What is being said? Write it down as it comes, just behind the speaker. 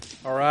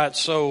All right,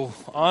 so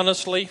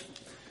honestly,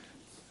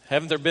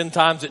 haven't there been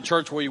times at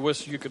church where you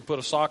wish you could put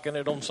a sock in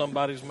it on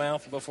somebody's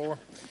mouth before?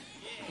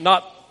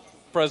 Not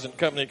present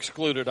company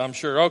excluded, I'm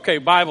sure. Okay,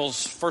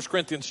 Bibles, 1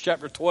 Corinthians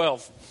chapter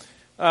 12.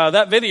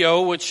 That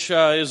video, which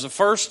is the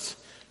first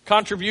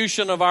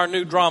contribution of our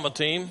new drama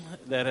team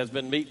that has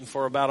been meeting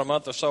for about a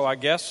month or so, I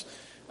guess,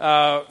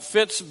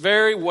 fits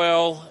very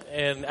well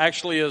and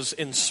actually is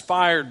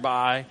inspired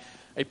by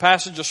a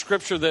passage of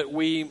Scripture that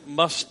we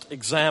must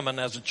examine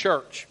as a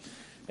church.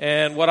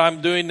 And what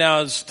I'm doing now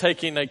is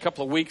taking a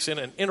couple of weeks in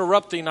and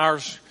interrupting our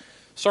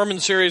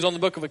sermon series on the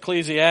book of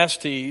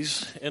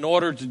Ecclesiastes in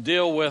order to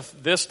deal with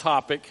this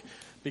topic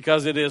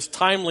because it is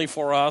timely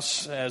for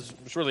us, as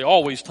it's really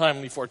always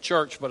timely for a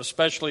church, but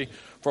especially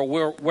for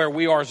where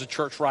we are as a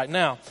church right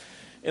now.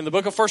 In the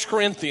book of 1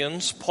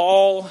 Corinthians,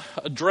 Paul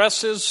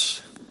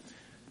addresses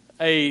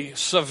a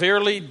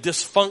severely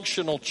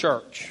dysfunctional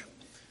church.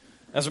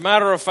 As a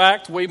matter of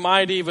fact, we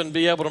might even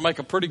be able to make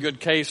a pretty good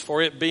case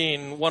for it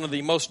being one of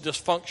the most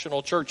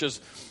dysfunctional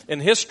churches in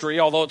history,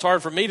 although it's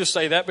hard for me to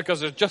say that because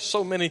there's just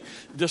so many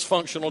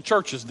dysfunctional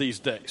churches these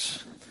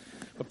days.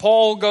 But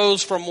Paul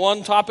goes from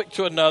one topic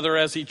to another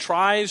as he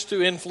tries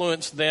to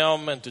influence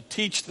them and to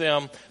teach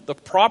them the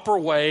proper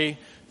way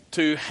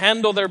to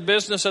handle their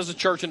business as a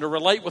church and to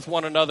relate with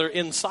one another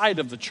inside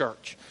of the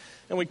church.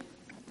 And we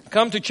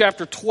come to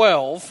chapter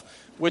 12,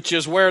 which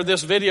is where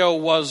this video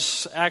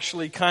was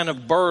actually kind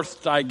of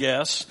birthed, I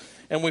guess.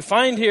 And we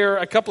find here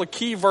a couple of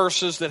key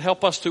verses that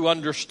help us to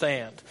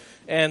understand.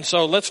 And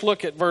so let's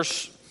look at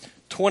verse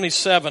 12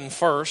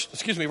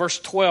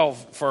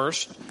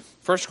 first.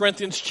 1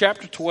 Corinthians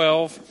chapter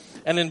 12.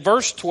 And in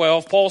verse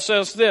 12, Paul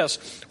says this,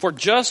 "For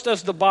just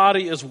as the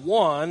body is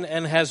one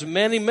and has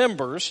many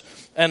members,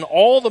 and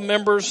all the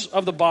members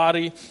of the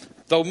body,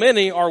 though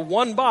many, are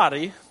one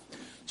body,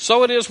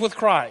 so it is with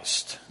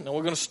Christ." Now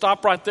we're going to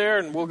stop right there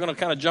and we're going to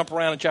kind of jump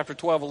around in chapter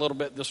 12 a little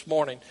bit this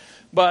morning.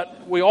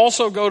 But we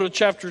also go to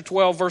chapter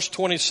 12, verse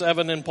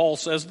 27, and Paul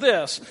says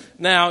this,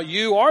 "Now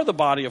you are the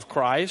body of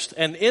Christ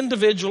and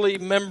individually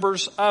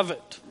members of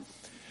it."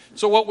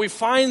 So what we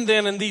find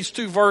then in these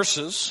two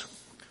verses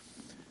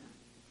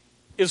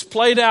is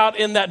played out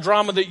in that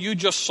drama that you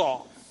just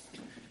saw.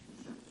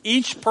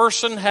 Each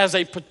person has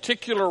a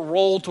particular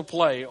role to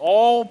play,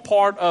 all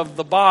part of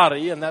the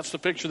body, and that's the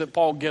picture that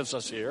Paul gives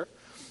us here.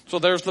 So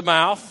there's the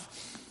mouth,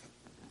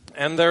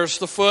 and there's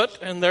the foot,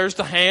 and there's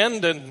the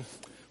hand, and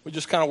we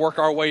just kind of work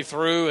our way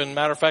through. And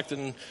matter of fact,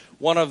 in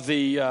one of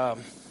the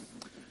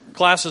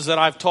classes that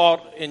I've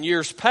taught in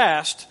years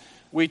past,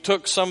 we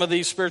took some of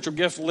these spiritual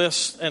gift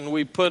lists and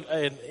we put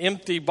an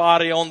empty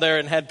body on there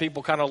and had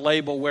people kind of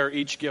label where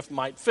each gift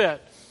might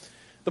fit.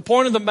 The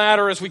point of the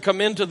matter as we come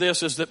into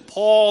this is that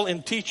Paul,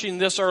 in teaching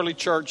this early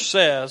church,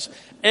 says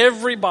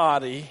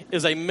everybody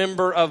is a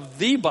member of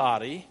the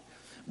body,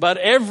 but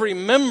every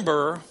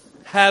member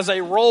has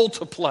a role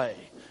to play,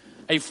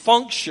 a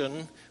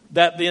function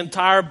that the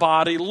entire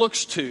body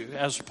looks to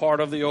as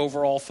part of the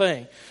overall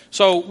thing.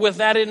 So with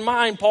that in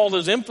mind, Paul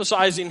is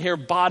emphasizing here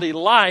body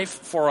life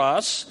for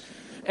us.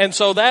 And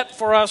so that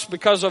for us,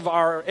 because of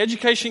our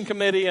education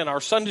committee and our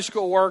Sunday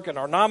school work and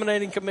our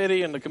nominating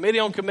committee and the committee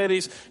on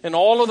committees and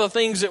all of the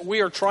things that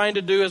we are trying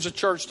to do as a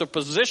church to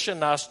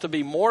position us to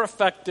be more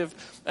effective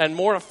and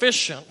more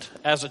efficient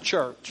as a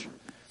church,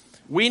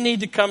 we need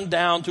to come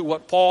down to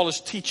what Paul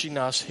is teaching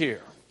us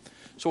here.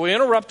 So we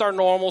interrupt our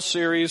normal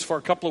series for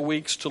a couple of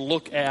weeks to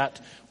look at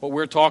what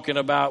we're talking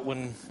about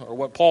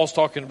what Paul's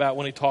talking about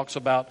when he talks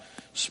about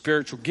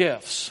spiritual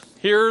gifts.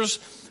 Here's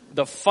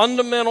the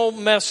fundamental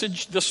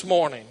message this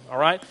morning, all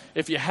right?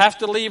 If you have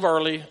to leave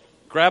early,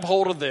 grab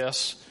hold of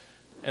this,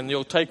 and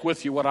you'll take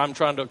with you what I'm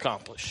trying to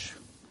accomplish.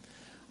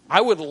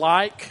 I would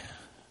like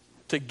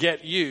to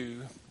get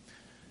you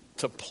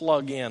to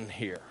plug in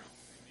here.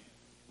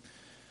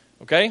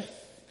 Okay?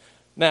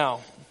 Now,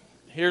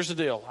 here's the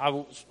deal.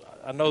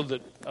 I know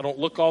that I don't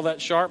look all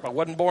that sharp. I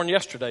wasn't born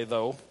yesterday,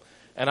 though.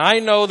 And I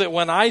know that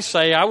when I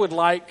say I would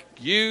like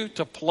you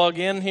to plug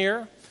in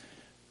here,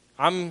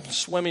 I'm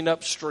swimming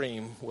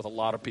upstream with a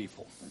lot of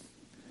people.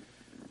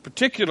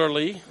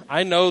 Particularly,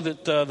 I know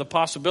that the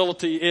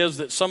possibility is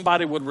that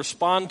somebody would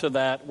respond to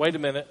that, wait a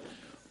minute,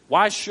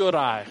 why should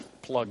I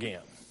plug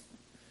in?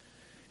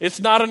 It's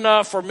not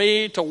enough for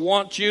me to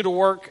want you to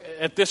work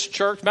at this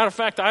church. Matter of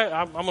fact,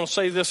 I'm going to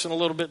say this in a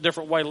little bit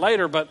different way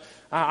later, but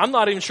I'm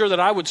not even sure that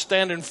I would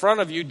stand in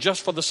front of you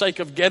just for the sake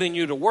of getting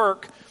you to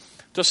work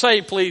to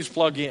say, please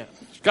plug in.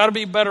 There's got to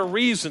be better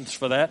reasons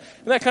for that.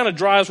 And that kind of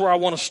drives where I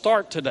want to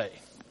start today.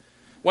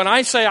 When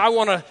I say I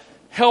want to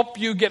help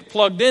you get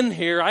plugged in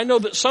here, I know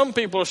that some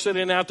people are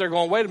sitting out there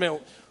going, wait a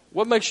minute,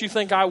 what makes you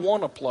think I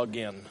want to plug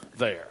in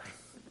there?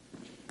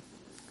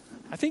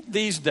 I think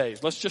these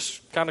days, let's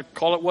just kind of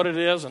call it what it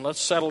is and let's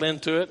settle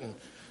into it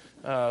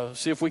and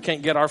see if we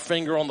can't get our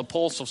finger on the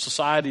pulse of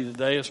society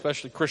today,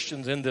 especially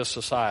Christians in this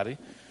society.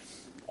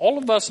 All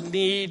of us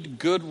need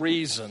good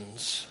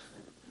reasons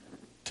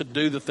to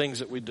do the things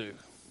that we do.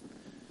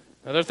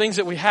 Now, there are things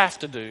that we have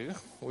to do.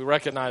 We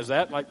recognize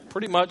that, like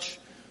pretty much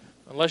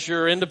Unless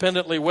you're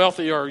independently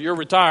wealthy or you're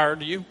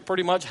retired, you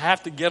pretty much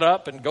have to get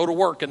up and go to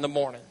work in the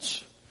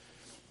mornings.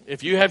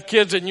 If you have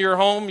kids in your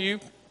home,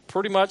 you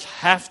pretty much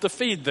have to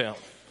feed them.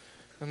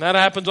 And that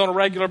happens on a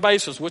regular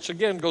basis, which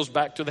again goes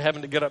back to the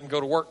having to get up and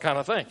go to work kind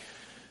of thing.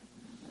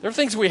 There are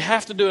things we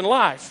have to do in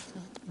life,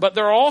 but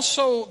there are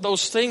also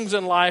those things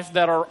in life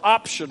that are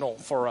optional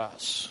for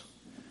us.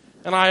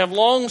 And I have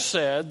long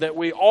said that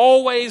we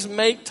always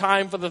make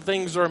time for the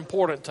things that are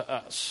important to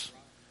us.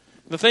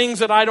 The things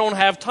that I don't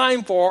have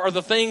time for are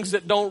the things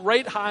that don't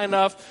rate high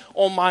enough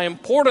on my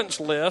importance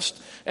list,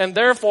 and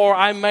therefore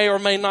I may or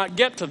may not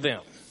get to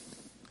them.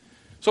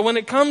 So when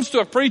it comes to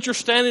a preacher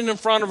standing in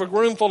front of a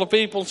room full of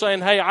people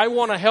saying, hey, I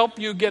want to help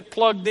you get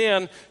plugged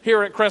in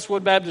here at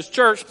Crestwood Baptist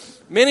Church,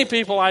 many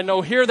people I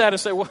know hear that and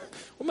say, well,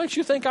 what makes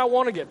you think I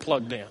want to get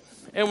plugged in?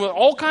 And with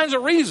all kinds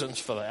of reasons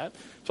for that.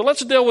 So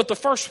let's deal with the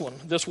first one,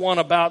 this one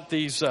about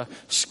these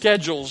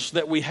schedules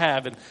that we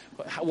have and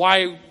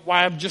why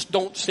I just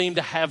don't seem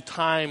to have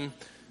time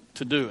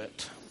to do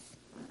it.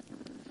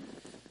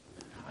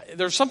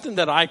 There's something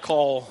that I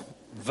call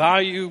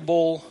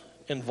valuable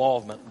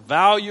involvement.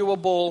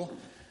 Valuable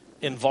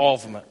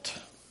involvement.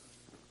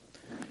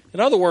 In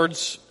other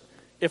words,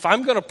 if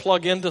I'm going to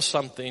plug into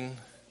something,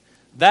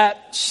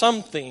 that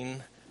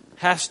something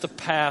has to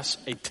pass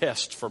a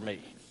test for me.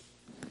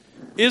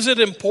 Is it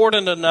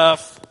important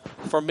enough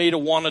for me to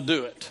want to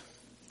do it?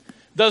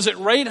 Does it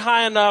rate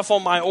high enough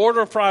on my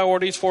order of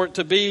priorities for it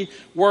to be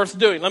worth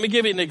doing? Let me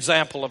give you an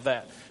example of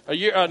that.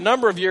 A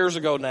number of years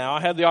ago now,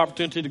 I had the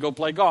opportunity to go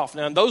play golf.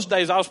 Now, in those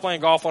days, I was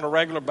playing golf on a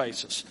regular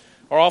basis.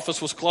 Our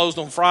office was closed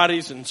on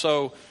Fridays, and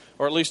so,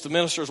 or at least the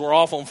ministers were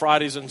off on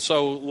Fridays, and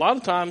so a lot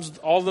of times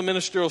all the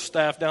ministerial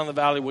staff down the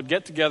valley would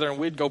get together and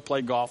we'd go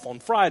play golf on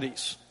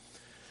Fridays.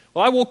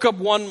 Well, I woke up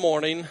one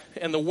morning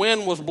and the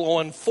wind was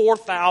blowing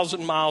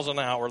 4,000 miles an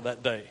hour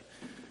that day.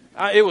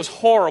 It was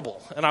horrible.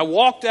 And I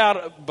walked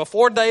out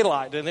before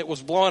daylight and it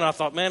was blowing. I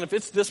thought, man, if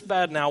it's this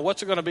bad now,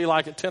 what's it going to be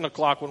like at 10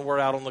 o'clock when we're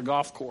out on the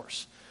golf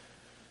course?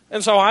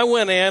 And so I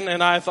went in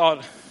and I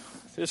thought,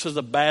 this is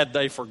a bad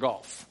day for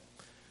golf.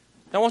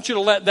 I want you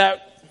to let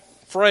that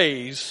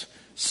phrase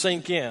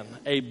sink in.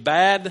 A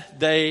bad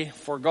day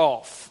for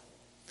golf.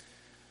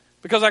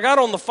 Because I got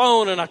on the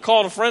phone and I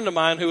called a friend of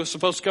mine who was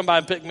supposed to come by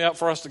and pick me up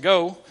for us to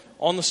go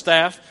on the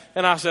staff.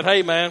 And I said,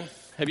 hey man,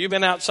 have you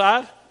been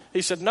outside?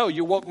 He said, no,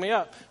 you woke me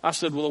up. I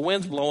said, well, the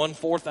wind's blowing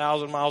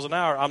 4,000 miles an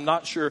hour. I'm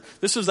not sure.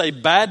 This is a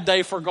bad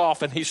day for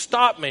golf. And he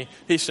stopped me.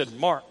 He said,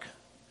 Mark,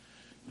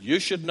 you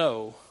should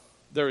know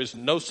there is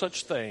no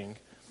such thing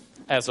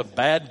as a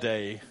bad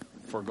day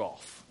for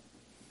golf.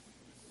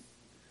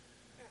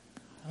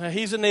 Now,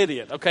 he's an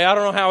idiot. Okay, I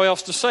don't know how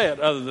else to say it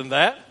other than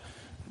that.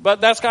 But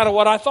that's kind of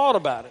what I thought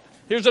about it.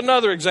 Here's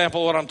another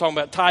example of what I'm talking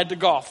about, tied to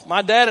golf.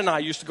 My dad and I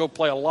used to go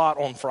play a lot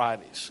on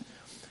Fridays.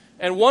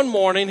 And one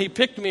morning, he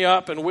picked me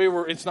up, and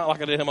it's not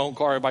like I did him my own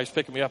car. Everybody's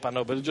picking me up, I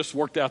know, but it just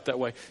worked out that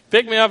way.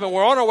 Picked me up, and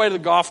we're on our way to the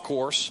golf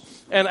course.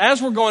 And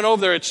as we're going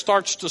over there, it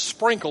starts to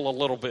sprinkle a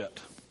little bit.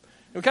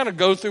 We kind of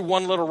go through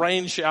one little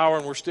rain shower,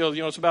 and we're still,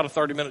 it's about a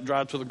 30-minute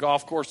drive to the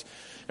golf course.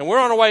 And we're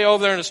on our way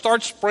over there, and it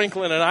starts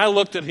sprinkling, and I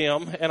looked at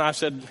him, and I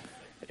said,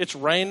 it's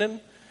raining,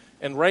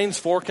 and rain's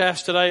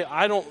forecast today.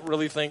 I don't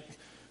really think,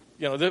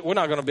 we're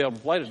not going to be able to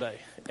play today.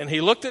 And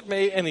he looked at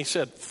me, and he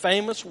said,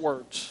 famous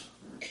words.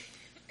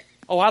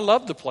 Oh, I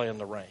love to play in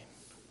the rain.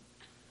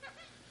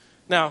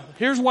 Now,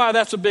 here's why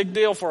that's a big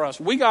deal for us.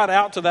 We got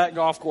out to that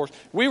golf course.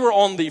 We were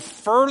on the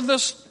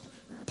furthest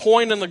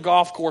point in the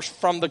golf course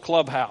from the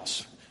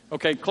clubhouse.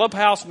 Okay,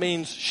 clubhouse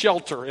means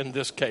shelter in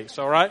this case,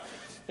 all right?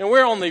 And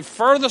we're on the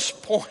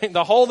furthest point,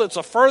 the hole that's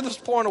the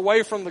furthest point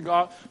away from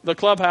the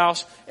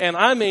clubhouse. And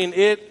I mean,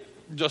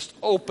 it just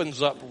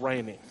opens up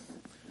raining.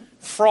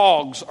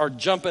 Frogs are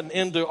jumping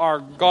into our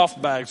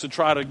golf bags to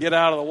try to get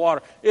out of the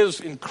water. It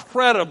is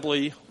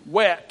incredibly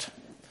wet.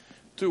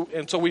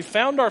 And so we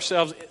found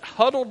ourselves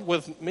huddled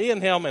with me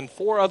and him and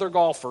 4 other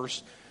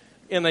golfers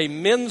in a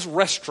men's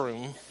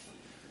restroom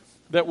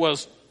that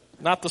was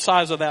not the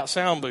size of that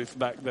sound booth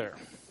back there.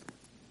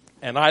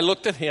 And I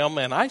looked at him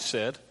and I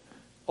said,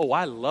 oh,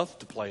 I love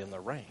to play in the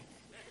rain.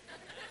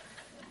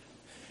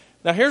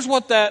 Now here's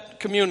what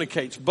that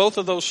communicates, both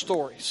of those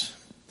stories.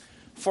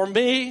 For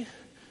me,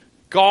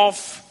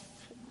 golf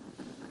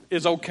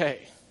is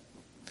okay.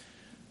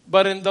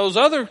 But in those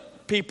other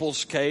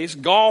people's case,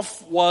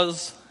 golf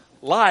was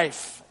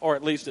life, or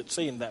at least it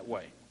seemed that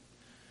way.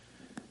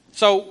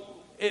 So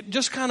it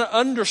just kind of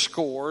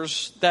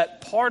underscores that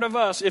part of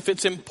us, if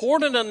it's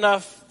important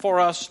enough for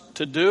us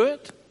to do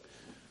it,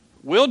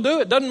 we'll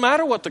do it. Doesn't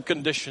matter what the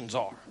conditions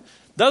are.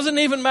 Doesn't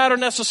even matter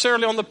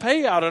necessarily on the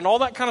payout and all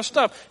that kind of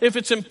stuff. If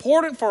it's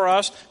important for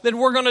us, then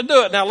we're going to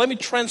do it. Now let me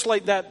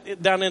translate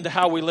that down into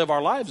how we live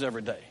our lives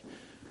every day.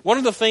 One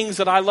of the things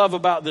that I love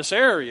about this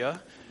area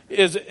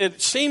is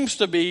it seems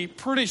to be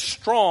pretty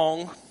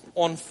strong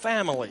on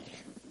family.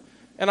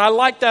 And I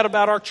like that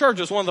about our church.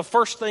 It's one of the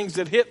first things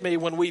that hit me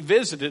when we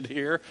visited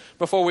here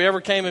before we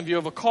ever came in view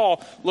of a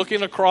call,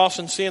 looking across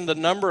and seeing the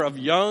number of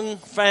young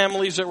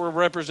families that were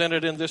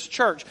represented in this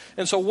church.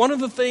 And so one of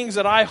the things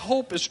that I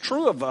hope is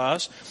true of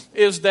us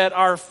is that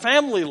our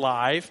family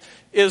life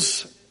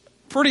is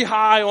pretty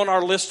high on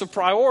our list of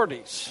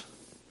priorities.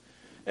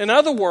 In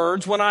other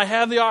words, when I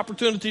have the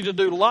opportunity to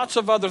do lots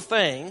of other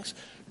things,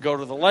 go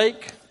to the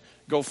lake,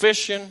 go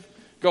fishing,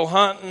 go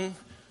hunting,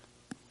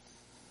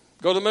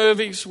 go to the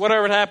movies,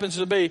 whatever it happens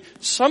to be,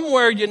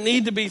 somewhere you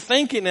need to be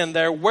thinking in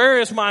there, where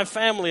is my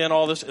family in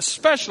all this,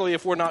 especially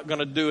if we're not going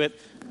to do it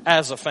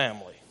as a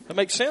family. That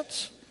makes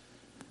sense?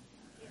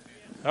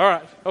 All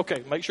right.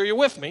 Okay. Make sure you're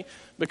with me,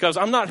 because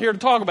I'm not here to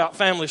talk about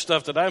family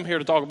stuff today. I'm here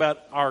to talk about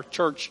our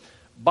church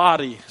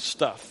body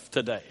stuff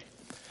today.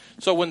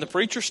 So when the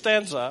preacher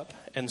stands up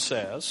and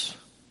says,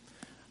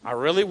 I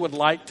really would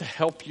like to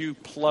help you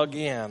plug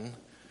in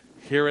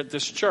here at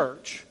this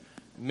church,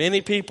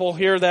 many people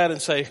hear that and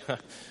say,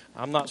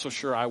 I'm not so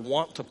sure I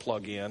want to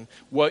plug in.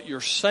 What you're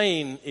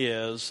saying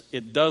is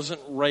it doesn't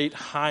rate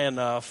high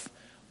enough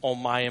on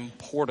my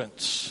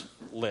importance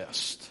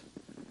list.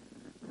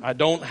 I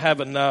don't have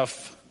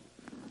enough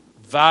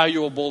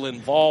valuable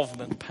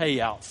involvement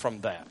payout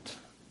from that.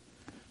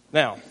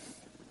 Now,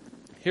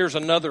 here's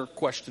another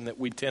question that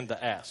we tend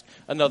to ask,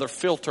 another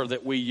filter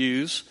that we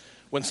use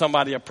when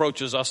somebody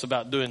approaches us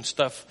about doing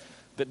stuff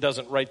that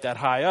doesn't rate that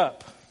high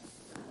up.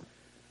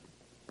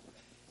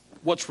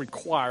 What's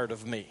required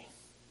of me?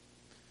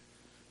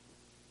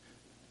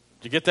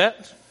 Did you get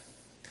that?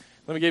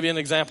 Let me give you an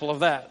example of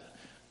that.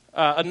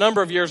 A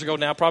number of years ago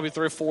now, probably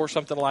 3 or 4,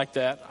 something like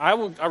that,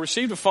 I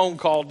received a phone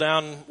call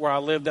down where I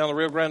live, down the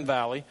Rio Grande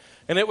Valley,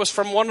 and it was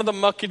from one of the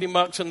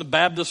muckety-mucks in the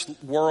Baptist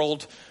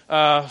world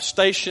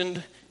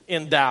stationed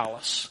in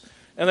Dallas.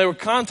 And they were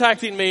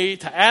contacting me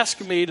to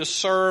ask me to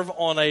serve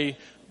on a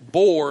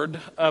board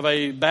of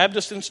a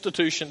Baptist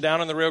institution down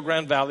in the Rio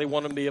Grande Valley,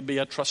 wanted me to be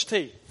a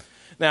trustee.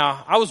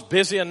 Now, I was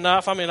busy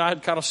enough. I mean, I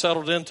had kind of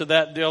settled into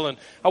that deal, and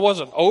I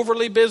wasn't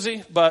overly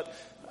busy, but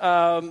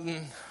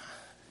I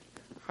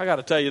got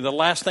to tell you, the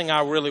last thing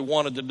I really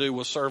wanted to do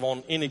was serve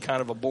on any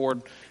kind of a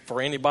board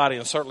for anybody,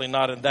 and certainly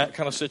not in that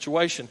kind of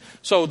situation.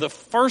 So the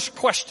first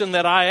question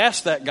that I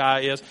asked that guy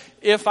is,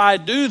 if I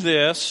do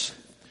this,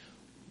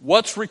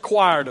 what's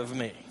required of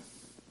me?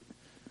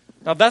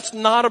 Now, that's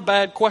not a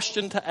bad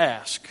question to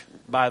ask,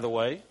 by the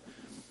way.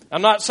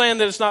 I'm not saying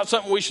that it's not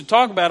something we should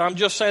talk about. I'm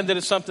just saying that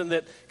it's something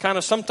that kind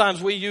of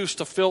sometimes we use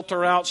to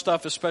filter out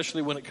stuff,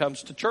 especially when it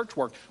comes to church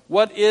work.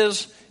 What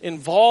is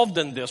involved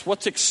in this?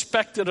 What's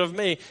expected of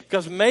me?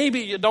 Because maybe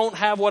you don't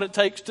have what it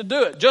takes to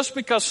do it. Just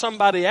because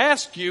somebody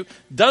asks you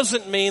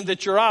doesn't mean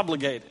that you're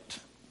obligated.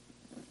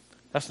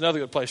 That's another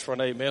good place for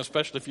an amen,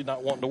 especially if you're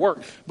not wanting to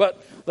work.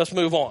 But let's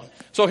move on.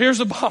 So here's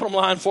the bottom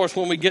line for us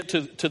when we get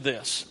to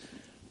this.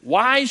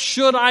 Why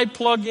should I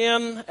plug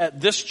in at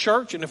this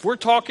church? And if we're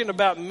talking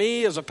about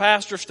me as a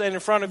pastor standing in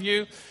front of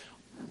you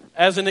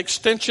as an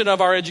extension of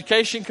our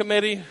education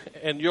committee,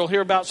 and you'll hear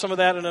about some of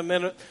that in a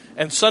minute,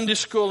 and Sunday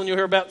school, and you'll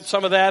hear about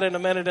some of that in a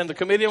minute, and the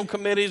committee on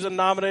committees and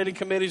nominating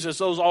committees as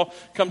those all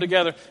come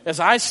together. As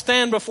I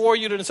stand before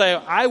you and say,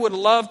 I would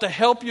love to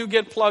help you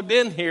get plugged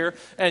in here,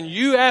 and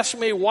you ask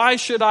me, why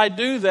should I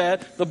do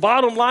that? The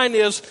bottom line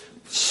is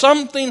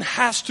something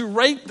has to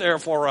rate there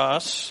for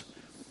us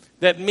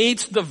that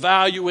meets the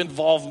value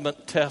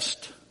involvement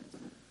test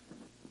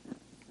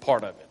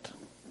part of it.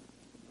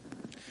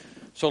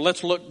 So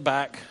let's look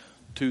back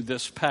to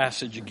this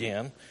passage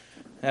again.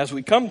 As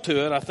we come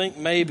to it, I think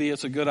maybe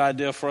it's a good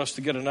idea for us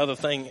to get another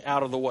thing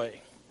out of the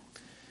way.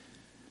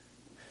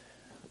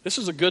 This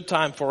is a good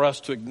time for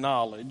us to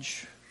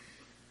acknowledge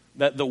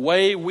that the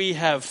way we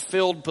have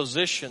filled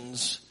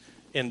positions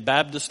in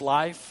Baptist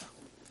life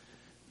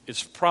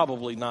is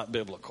probably not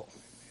biblical.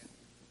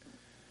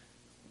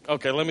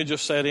 Okay, let me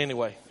just say it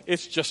anyway.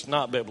 It's just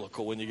not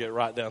biblical when you get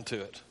right down to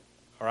it.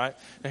 All right?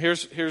 Now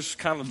here's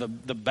kind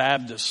of the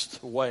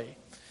Baptist way.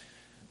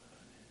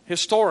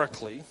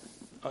 Historically,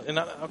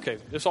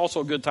 it's also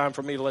a good time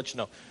for me to let you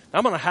know. Now,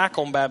 I'm going to hack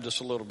on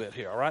Baptists a little bit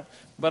here, all right?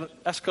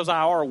 But that's because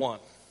I are one,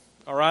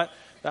 all right?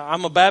 Now,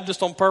 I'm a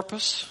Baptist on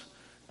purpose.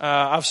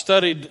 I've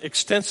studied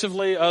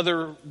extensively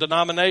other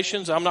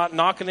denominations. I'm not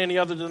knocking any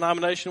other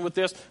denomination with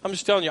this. I'm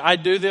just telling you, I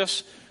do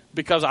this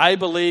because I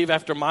believe,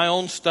 after my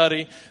own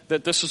study,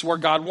 that this is where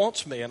God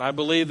wants me. And I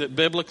believe that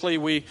biblically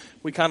we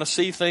kind of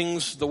see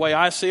things the way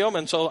I see them.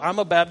 And so I'm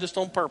a Baptist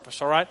on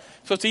purpose, all right?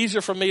 So it's easier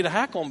for me to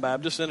hack on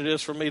Baptists than it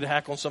is for me to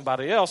hack on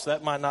somebody else.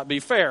 That might not be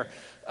fair.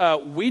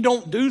 We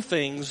don't do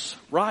things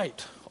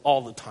right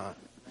all the time.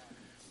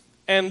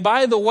 And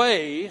by the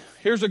way,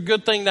 here's a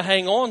good thing to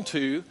hang on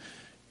to.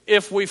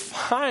 If we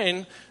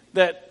find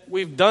that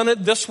we've done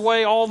it this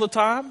way all the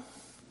time,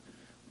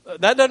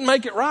 that doesn't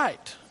make it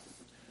right.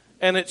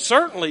 And it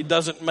certainly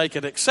doesn't make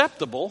it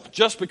acceptable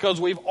just because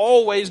we've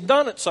always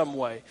done it some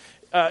way.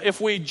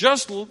 If we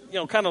just,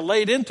 kind of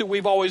laid into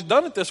we've always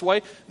done it this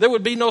way, there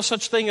would be no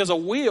such thing as a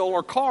wheel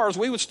or cars.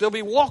 We would still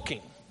be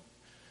walking.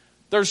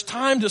 There's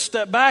time to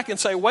step back and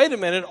say, wait a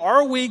minute,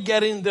 are we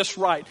getting this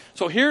right?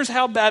 So here's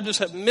how Baptists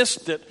have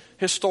missed it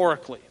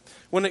historically.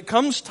 When it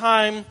comes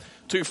time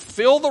to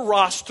fill the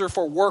roster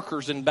for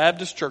workers in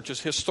Baptist churches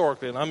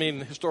historically, and I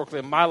mean historically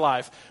in my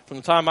life, from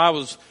the time I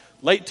was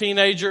late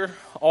teenager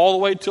all the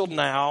way till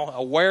now,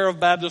 aware of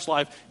Baptist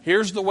life,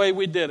 here's the way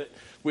we did it.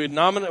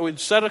 We'd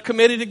set a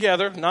committee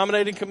together,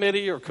 nominating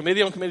committee or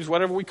committee on committees,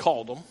 whatever we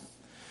called them,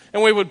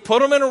 and we would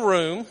put them in a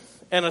room,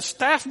 and a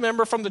staff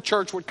member from the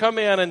church would come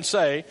in and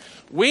say,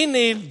 we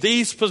need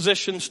these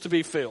positions to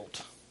be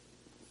filled.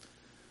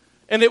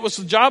 And it was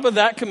the job of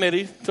that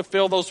committee to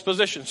fill those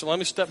positions. So let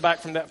me step back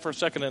from that for a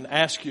second and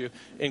ask you,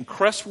 in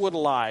Crestwood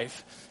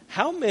Life,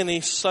 how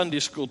many Sunday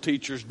school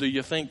teachers do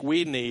you think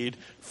we need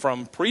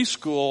from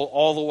preschool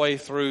all the way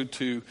through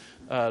to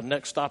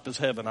next stop is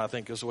heaven, I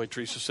think is the way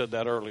Teresa said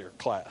that earlier,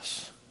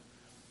 class?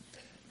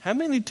 How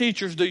many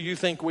teachers do you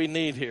think we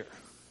need here?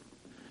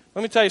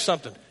 Let me tell you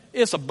something.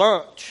 It's a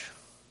bunch.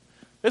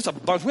 It's a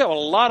bunch. We have a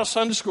lot of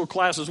Sunday school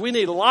classes. We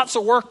need lots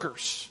of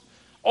workers.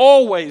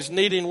 Always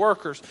needing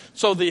workers.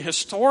 So the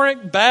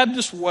historic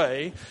Baptist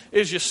way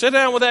is you sit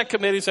down with that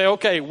committee and say,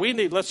 okay, we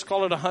need, let's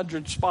call it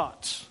 100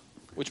 spots,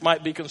 which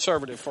might be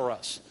conservative for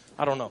us.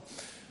 I don't know.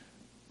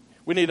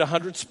 We need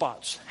 100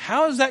 spots.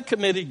 How does that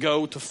committee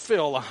go to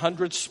fill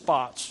 100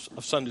 spots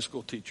of Sunday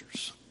school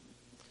teachers?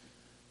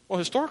 Well,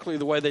 historically,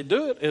 the way they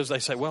do it is they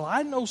say, well,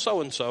 I know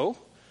so-and-so.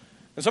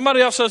 And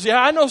somebody else says,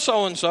 yeah, I know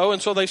so-and-so.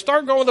 And so they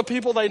start going with the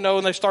people they know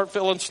and they start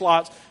filling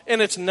slots.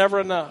 And it's never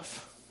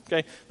enough.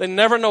 Okay? They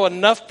never know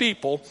enough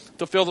people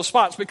to fill the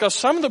spots because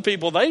some of the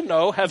people they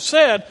know have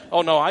said,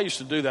 oh, no, I used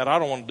to do that. I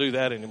don't want to do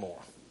that anymore.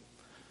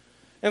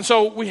 And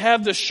so we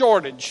have this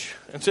shortage.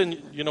 And so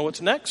you know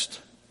what's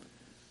next?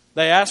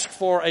 They ask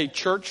for a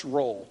church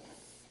roll.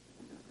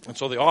 And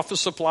so the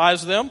office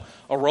supplies them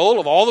a roll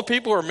of all the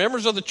people who are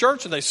members of the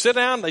church, and they sit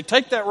down, they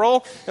take that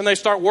roll, and they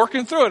start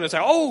working through it and say,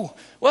 oh,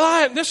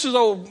 well, this is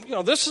old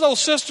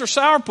Sister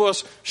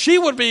Sourpuss. She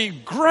would be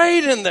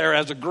great in there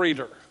as a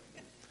greeter.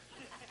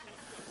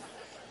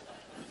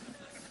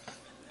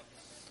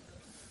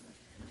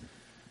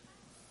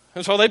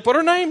 And so they put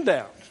her name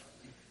down.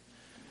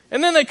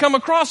 And then they come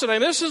across it,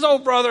 and this is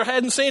old brother,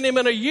 hadn't seen him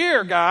in a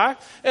year, guy.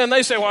 And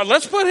they say, well,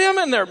 let's put him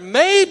in there.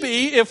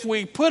 Maybe if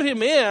we put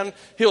him in,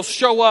 he'll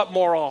show up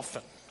more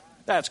often.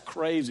 That's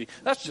crazy.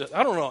 That's just,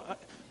 I don't know.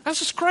 That's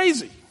just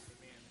crazy.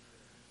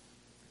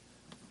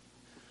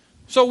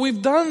 So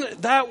we've done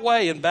it that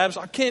way in Baptist.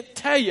 I can't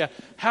tell you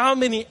how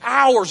many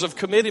hours of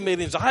committee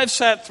meetings I've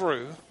sat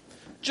through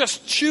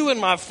just chewing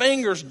my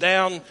fingers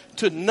down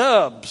to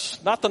nubs,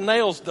 not the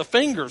nails, the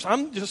fingers.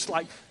 I'm just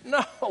like,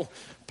 no,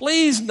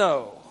 please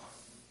no.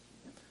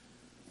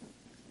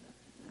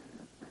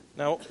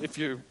 Now, if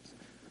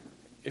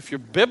you're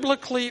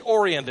biblically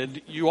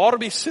oriented, you ought to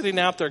be sitting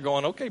out there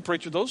going, okay,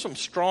 preacher, those are some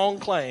strong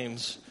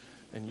claims,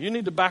 and you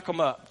need to back them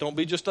up. Don't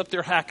be just up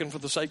there hacking for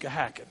the sake of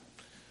hacking.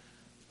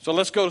 So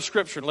let's go to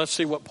Scripture and let's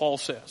see what Paul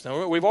says.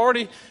 Now, we've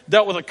already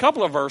dealt with a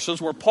couple of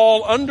verses where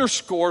Paul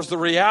underscores the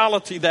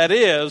reality that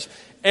is,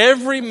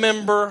 every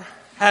member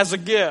has a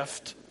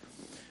gift,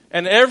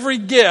 and every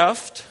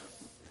gift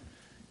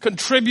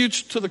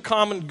contributes to the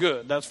common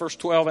good. That's verse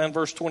 12 and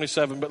verse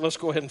 27, but let's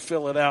go ahead and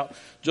fill it out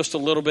just a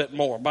little bit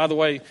more. By the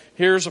way,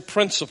 here's a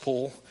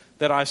principle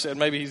that I said,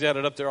 maybe he's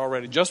added up there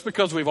already. Just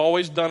because we've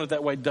always done it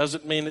that way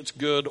doesn't mean it's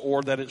good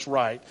or that it's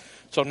right.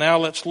 So now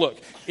let's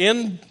look.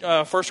 In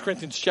 1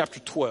 Corinthians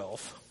chapter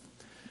 12,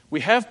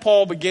 we have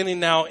Paul beginning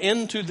now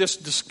into this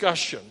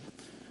discussion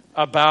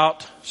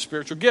about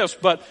spiritual gifts,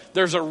 but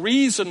there's a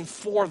reason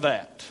for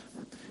that.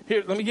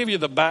 Here, let me give you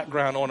the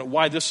background on it,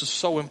 why this is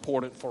so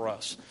important for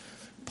us.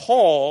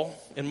 Paul,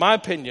 in my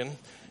opinion,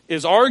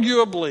 is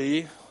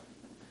arguably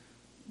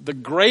the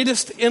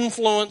greatest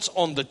influence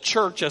on the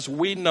church as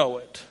we know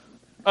it,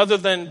 other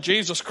than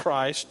Jesus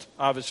Christ.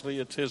 Obviously,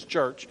 it's his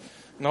church.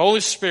 And the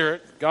Holy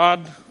Spirit,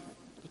 God,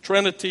 the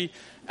Trinity,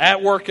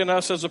 at work in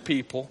us as a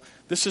people.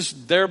 This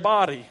is their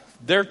body,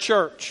 their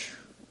church.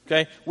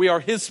 Okay? We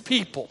are his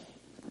people.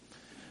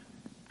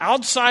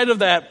 Outside of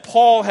that,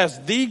 Paul has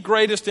the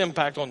greatest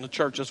impact on the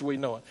church as we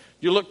know it.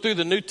 You look through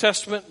the New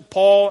Testament,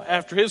 Paul,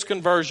 after his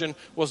conversion,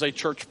 was a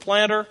church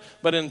planter.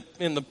 But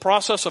in the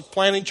process of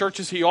planting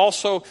churches, he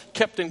also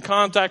kept in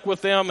contact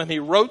with them. And he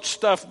wrote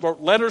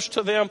letters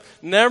to them,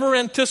 never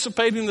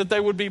anticipating that they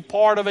would be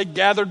part of a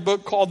gathered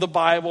book called the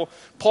Bible.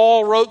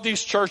 Paul wrote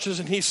these churches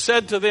and he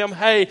said to them,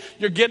 hey,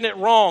 you're getting it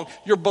wrong.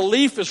 Your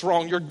belief is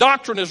wrong. Your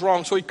doctrine is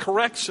wrong. So he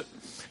corrects it.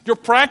 Your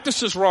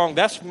practice is wrong.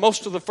 That's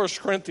most of the 1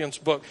 Corinthians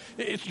book.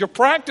 Your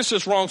practice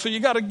is wrong, so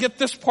you got to get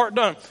this part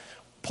done.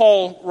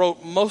 Paul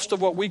wrote most of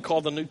what we call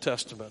the New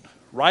Testament,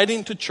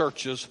 writing to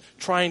churches,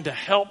 trying to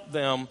help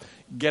them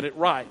get it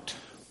right.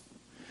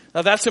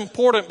 Now that's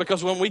important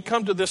because when we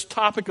come to this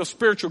topic of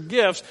spiritual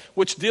gifts,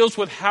 which deals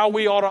with how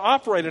we ought to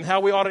operate and how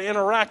we ought to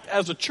interact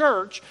as a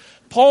church,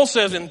 Paul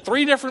says in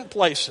 3 different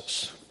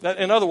places,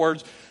 in other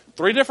words,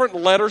 3 different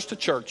letters to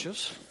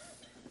churches,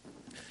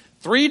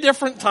 3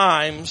 different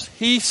times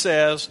he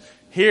says,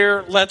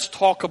 here, let's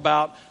talk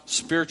about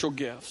spiritual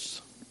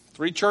gifts.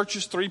 3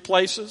 churches, 3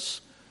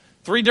 places,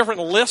 3 different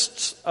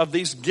lists of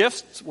these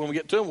gifts. When we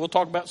get to them, we'll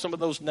talk about some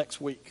of those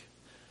next week.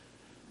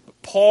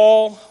 But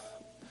Paul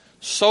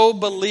so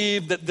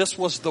believed that this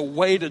was the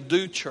way to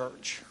do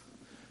church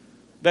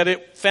that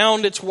it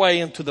found its way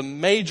into the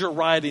major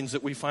writings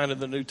that we find in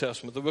the New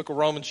Testament. The book of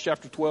Romans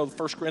chapter 12,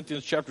 1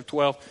 Corinthians chapter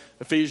 12,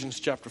 Ephesians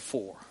chapter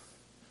 4.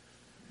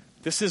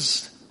 This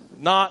is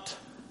not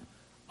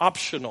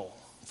optional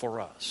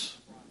for us.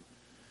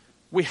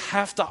 We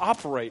have to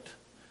operate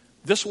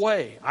this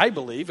way, I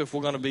believe, if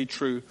we're going to be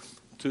true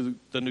to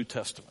the New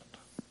Testament.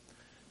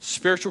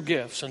 Spiritual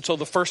gifts. And so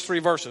the first 3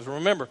 verses,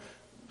 remember,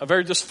 a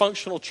very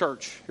dysfunctional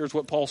church. Here's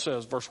what Paul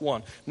says, verse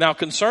 1. Now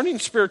concerning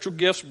spiritual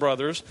gifts,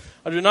 brothers,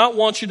 I do not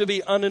want you to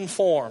be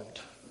uninformed.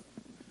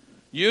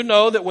 You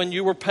know that when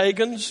you were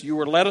pagans, you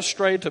were led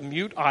astray to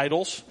mute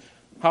idols.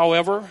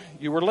 However,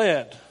 you were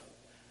led.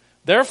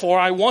 Therefore,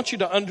 I want you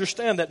to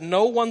understand that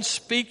no one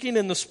speaking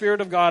in the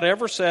Spirit of God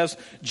ever says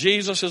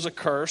Jesus is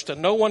accursed,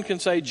 and no one can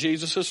say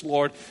Jesus is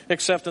Lord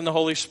except in the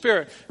Holy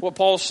Spirit. What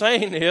Paul's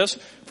saying is,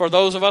 for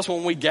those of us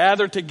when we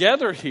gather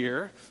together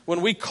here,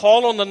 when we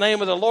call on the name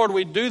of the Lord,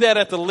 we do that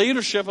at the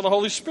leadership of the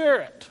Holy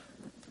Spirit.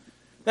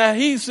 Now,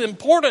 he's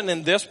important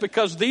in this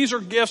because these are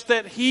gifts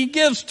that he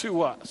gives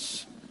to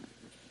us.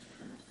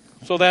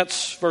 So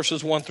that's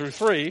verses 1 through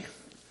 3.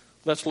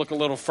 Let's look a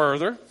little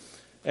further.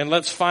 And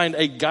let's find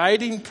a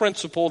guiding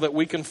principle that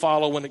we can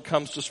follow when it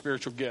comes to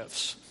spiritual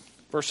gifts.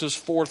 Verses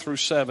 4 through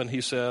 7,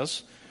 he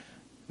says,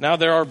 now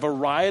there are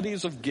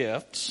varieties of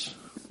gifts,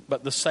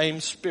 but the same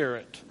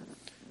Spirit.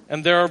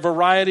 And there are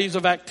varieties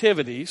of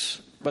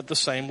activities, but the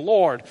same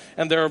Lord.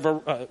 And there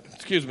are,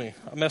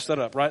 I messed that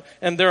up, right?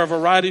 And there are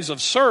varieties of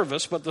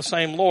service, but the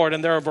same Lord.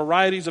 And there are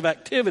varieties of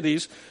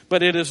activities,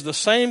 but it is the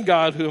same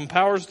God who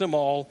empowers them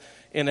all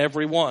in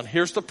every one.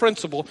 Here's the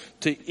principle.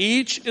 To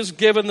each is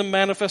given the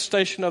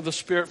manifestation of the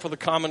Spirit for the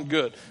common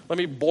good. Let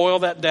me boil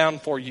that down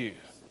for you.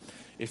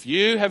 If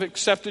you have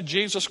accepted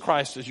Jesus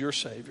Christ as your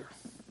Savior,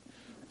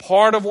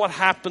 part of what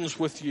happens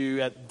with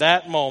you at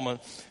that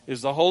moment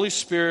is the Holy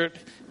Spirit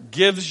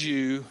gives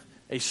you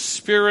a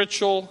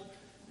spiritual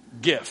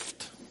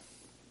gift.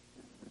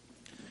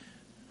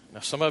 Now,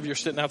 some of you are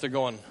sitting out there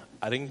going,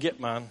 I didn't get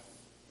mine.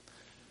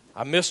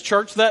 I missed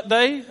church that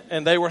day,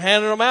 and they were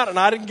handing them out, and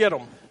I didn't get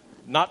them.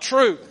 Not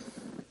true.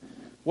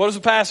 What does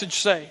the passage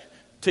say?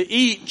 To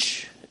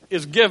each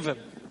is given.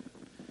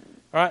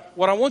 All right.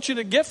 What I want you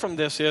to get from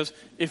this is,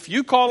 if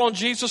you call on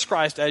Jesus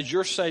Christ as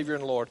your Savior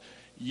and Lord,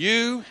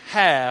 you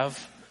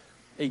have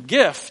a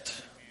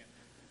gift.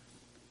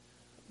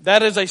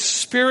 That is a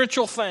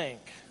spiritual thing.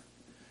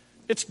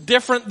 It's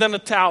different than a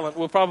talent.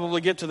 We'll probably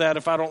get to that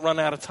if I don't run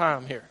out of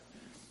time here.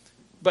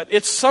 But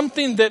it's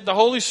something that the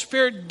Holy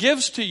Spirit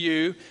gives to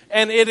you,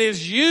 and it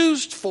is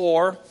used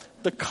for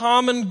the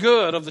common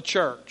good of the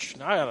church.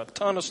 Now, I got a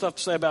ton of stuff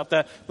to say about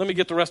that. Let me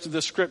get the rest of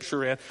this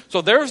scripture in.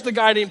 So there's the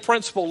guiding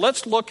principle.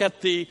 Let's look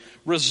at the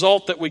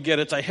result that we get.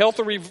 It's a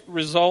healthy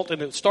result,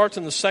 and it starts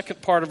in the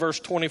second part of verse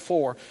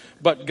 24.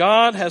 But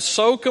God has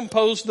so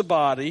composed the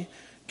body,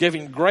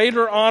 giving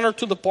greater honor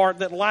to the part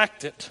that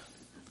lacked it.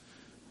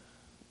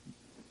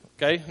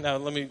 Okay, now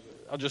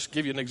I'll just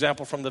give you an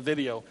example from the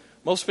video.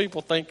 Most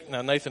people think,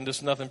 now Nathan, this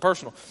is nothing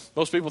personal.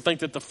 Most people think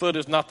that the foot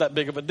is not that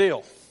big of a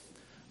deal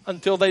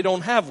until they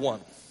don't have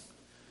one.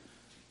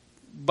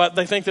 But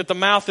they think that the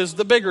mouth is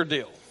the bigger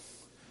deal.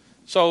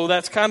 So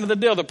that's kind of the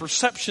deal. The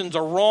perceptions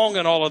are wrong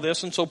in all of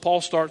this. And so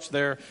Paul starts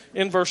there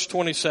in verse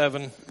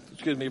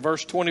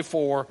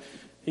 24.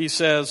 He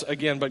says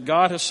again, but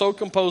God has so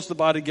composed the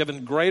body,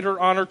 given greater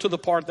honor to the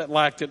part that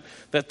lacked it,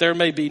 that there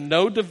may be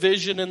no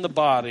division in the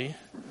body,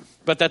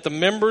 but that the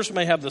members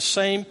may have the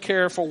same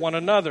care for one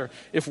another.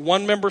 If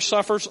one member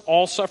suffers,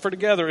 all suffer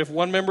together. If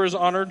one member is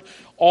honored,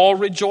 all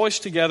rejoice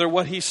together.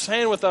 What he's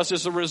saying with us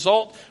is the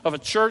result of a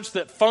church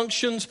that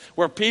functions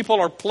where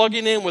people are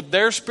plugging in with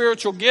their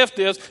spiritual gift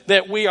is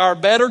that we are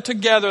better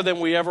together than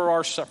we ever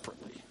are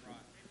separately.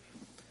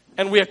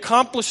 And we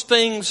accomplish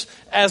things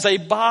as a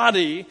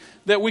body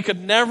that we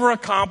could never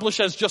accomplish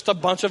as just a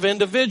bunch of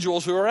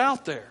individuals who are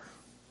out there.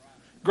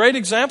 Great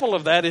example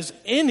of that is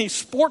any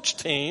sports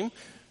team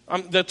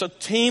that's a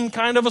team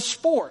kind of a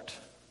sport.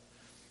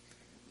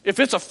 If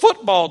it's a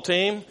football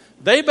team,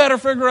 they better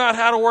figure out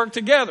how to work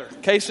together.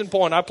 Case in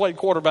point, I played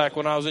quarterback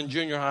when I was in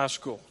junior high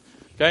school.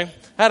 Okay,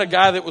 I had a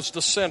guy that was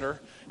the center,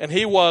 and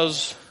he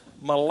was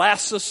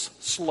molasses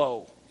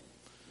slow.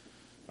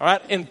 All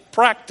right, in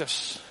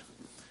practice,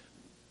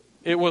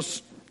 it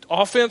was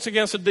offense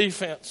against a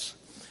defense.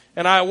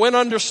 And I went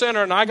under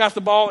center, and I got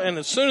the ball, and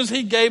as soon as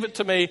he gave it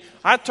to me,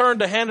 I turned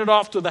to hand it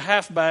off to the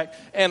halfback,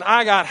 and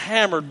I got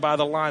hammered by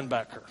the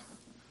linebacker.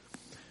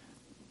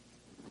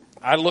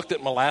 I looked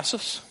at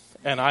Molasses,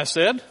 and I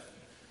said,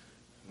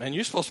 man,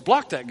 you're supposed to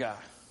block that guy.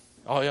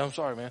 Oh, yeah, I'm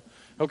sorry, man.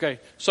 Okay,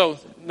 so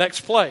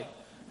next play.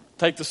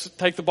 Take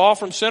the ball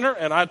from center,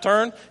 and I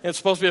turn, and it's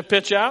supposed to be a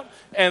pitch out.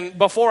 And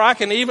before I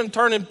can even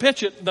turn and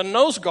pitch it, the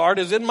nose guard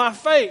is in my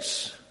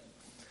face.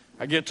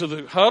 I get to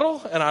the huddle,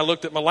 and I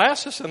looked at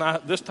Molasses, and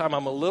this time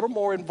I'm a little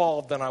more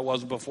involved than I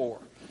was before.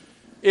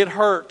 It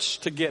hurts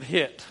to get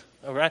hit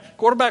All right?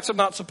 Quarterbacks are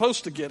not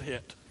supposed to get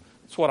hit.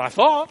 That's what I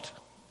thought.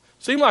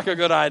 Seemed like a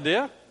good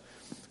idea.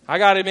 I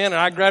got him in and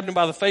I grabbed him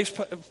by the face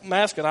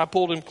mask and I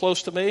pulled him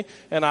close to me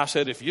and I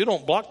said, if you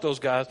don't block those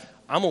guys,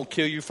 I'm going to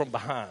kill you from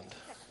behind.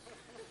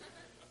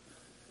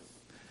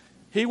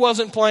 He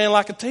wasn't playing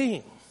like a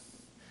team.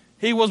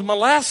 He was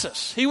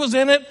molasses. He was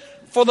in it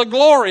for the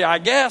glory, I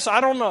guess.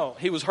 I don't know.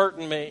 He was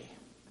hurting me.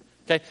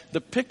 Okay,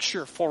 the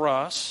picture for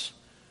us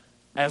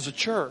as a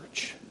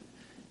church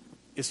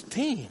is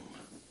team.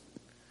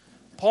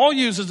 Paul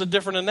uses a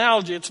different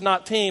analogy. It's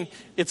not team,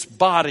 it's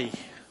body.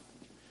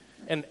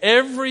 And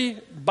every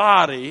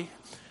body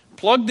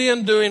plugged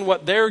in doing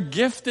what they're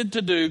gifted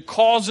to do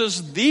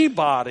causes the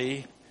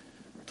body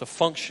to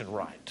function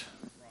right.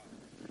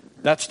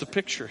 That's the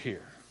picture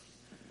here.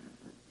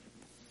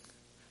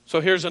 So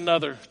here's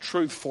another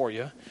truth for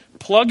you.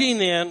 Plugging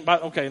in,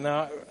 okay,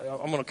 now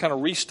I'm going to kind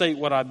of restate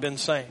what I've been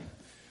saying.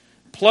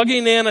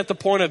 Plugging in at the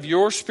point of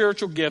your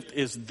spiritual gift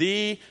is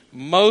the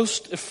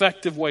most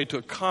effective way to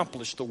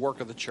accomplish the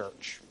work of the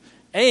church.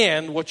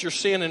 And what you're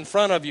seeing in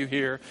front of you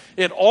here,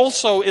 it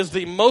also is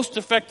the most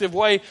effective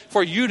way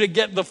for you to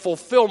get the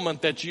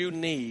fulfillment that you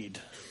need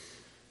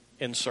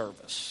in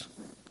service.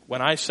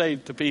 When I say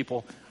to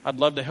people, I'd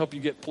love to help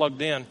you get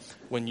plugged in,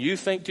 when you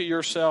think to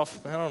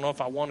yourself, I don't know if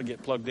I want to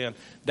get plugged in,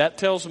 that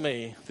tells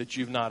me that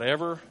you've not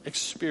ever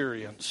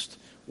experienced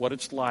what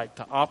it's like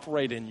to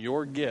operate in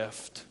your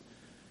gift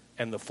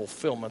and the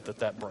fulfillment that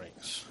that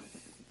brings.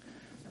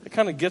 It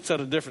kind of gets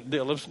at a different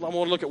deal. I want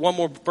to look at one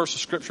more verse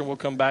of Scripture and we'll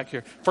come back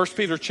here. 1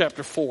 Peter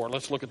chapter 4.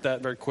 Let's look at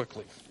that very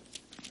quickly.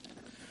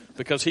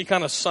 Because he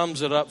kind of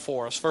sums it up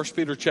for us. 1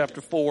 Peter chapter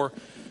 4,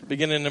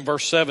 beginning in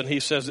verse 7, he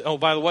says, oh,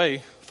 by the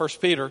way, 1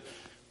 Peter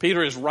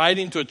is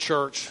writing to a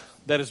church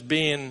that is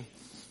being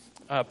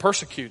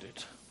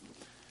persecuted.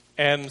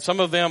 And some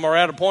of them are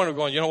at a point of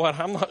going, you know what,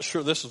 I'm not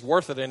sure this is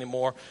worth it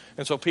anymore.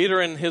 And so Peter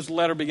in his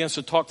letter begins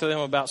to talk to them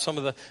about some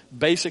of the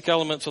basic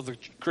elements of the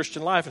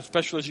Christian life,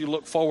 especially as you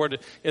look forward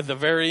at the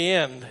very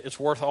end. It's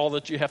worth all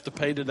that you have to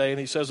pay today. And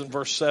he says in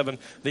verse 7,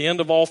 the end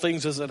of all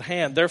things is at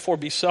hand. Therefore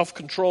be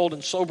self-controlled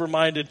and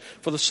sober-minded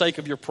for the sake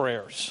of your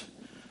prayers.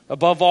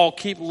 Above all,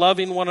 keep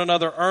loving one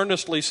another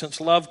earnestly, since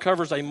love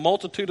covers a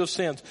multitude of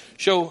sins.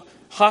 Show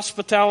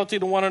hospitality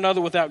to one another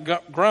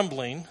without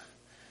grumbling.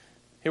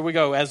 Here we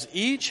go. As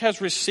each has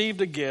received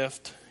a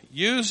gift,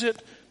 use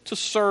it to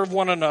serve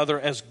one another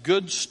as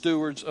good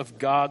stewards of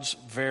God's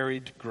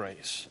varied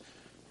grace.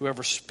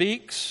 Whoever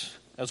speaks,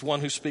 as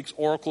one who speaks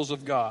oracles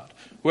of God.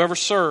 Whoever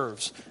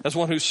serves, as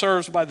one who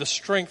serves by the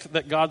strength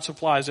that God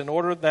supplies, in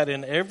order that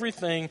in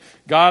everything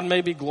God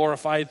may be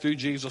glorified through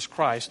Jesus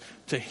Christ.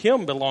 To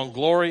him belong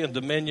glory and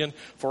dominion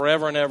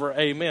forever and ever.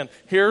 Amen.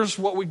 Here's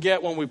what we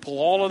get when we pull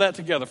all of that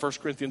together. 1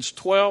 Corinthians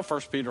 12,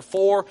 1 Peter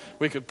 4.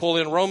 We could pull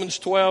in Romans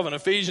 12 and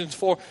Ephesians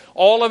 4.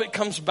 All of it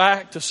comes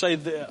back to say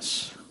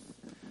this.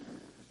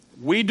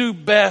 We do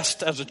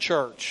best as a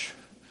church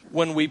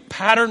when we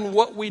pattern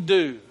what we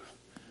do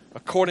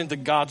according to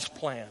God's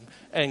plan.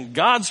 And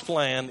God's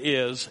plan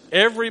is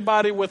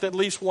everybody with at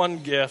least one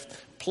gift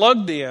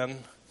plugged in,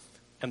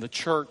 and the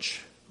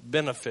church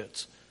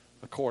benefits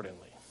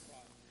accordingly.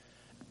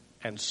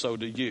 And so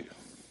do you.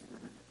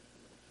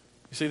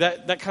 You see,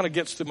 that kind of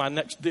gets to my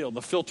next deal.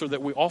 The filter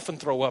that we often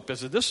throw up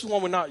is that this is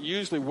one we're not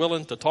usually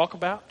willing to talk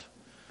about.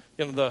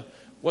 You know, the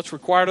what's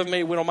required of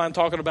me, we don't mind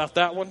talking about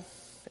that one.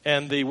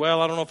 And the,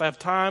 well, I don't know if I have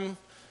time,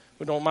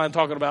 we don't mind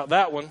talking about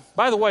that one.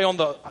 By the way, on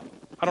the,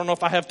 I don't know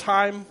if I have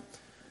time,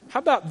 how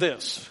about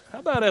this? How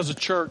about as a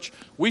church,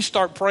 we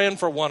start praying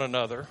for one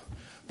another,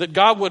 that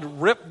God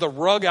would rip the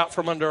rug out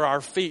from under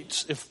our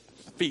feet.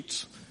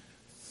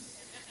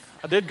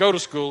 I did go to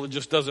school, it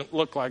just doesn't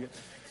look like it.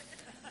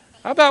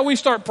 How about we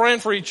start praying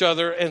for each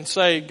other and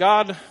say,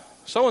 God,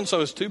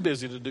 so-and-so is too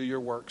busy to do your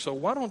work, so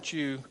why don't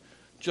you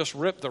just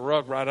rip the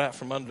rug right out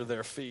from under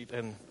their feet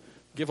and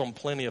give them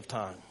plenty of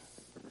time.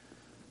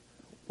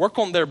 Work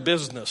on their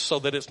business so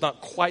that it's not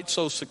quite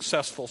so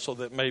successful, so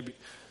that maybe...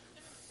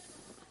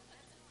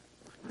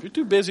 If you're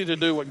too busy to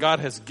do what God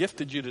has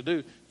gifted you to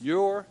do,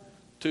 you're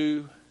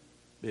too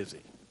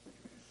busy.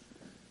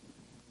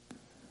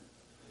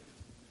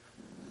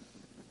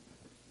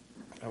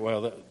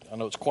 Well, I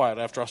know it's quiet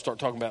after I start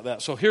talking about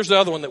that. So here's the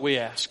other one that we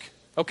ask.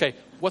 Okay,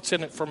 what's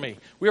in it for me?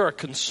 We are a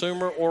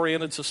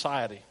consumer-oriented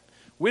society.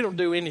 We don't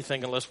do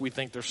anything unless we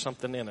think there's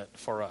something in it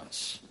for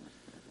us.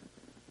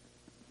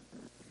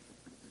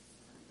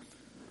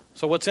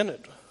 So what's in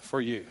it for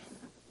you?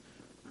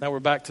 Now we're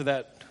back to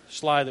that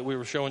slide that we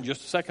were showing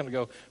just a second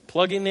ago.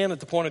 Plugging in at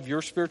the point of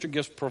your spiritual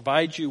gifts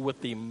provides you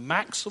with the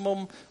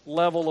maximum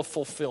level of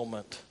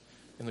fulfillment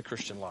in the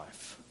Christian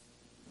life.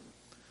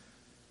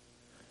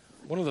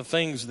 One of the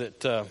things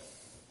that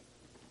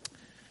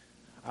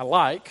I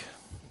like,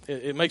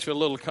 it makes me a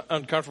little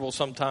uncomfortable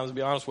sometimes, to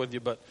be honest with you,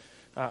 but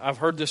I've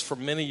heard this for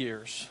many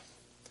years.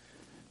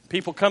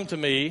 People come to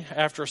me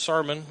after a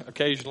sermon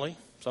occasionally,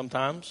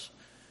 sometimes,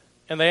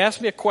 and they ask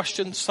me a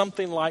question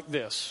something like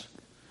this.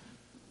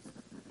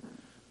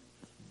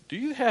 Do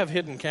you have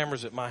hidden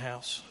cameras at my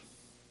house?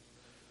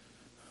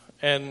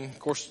 And, of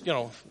course, you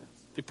know,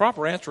 The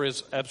proper answer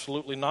is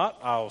absolutely not.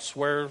 I'll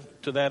swear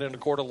to that in a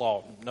court of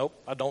law. Nope,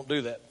 I don't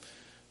do that.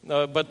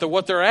 But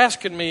what they're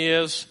asking me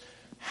is,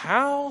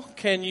 how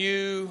can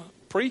you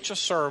preach a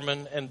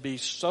sermon and be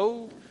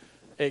so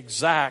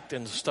exact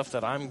in the stuff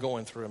that I'm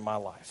going through in my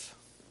life?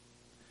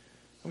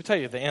 Let me tell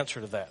you the answer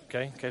to that,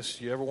 okay? In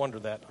case you ever wonder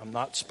that. I'm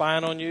not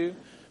spying on you.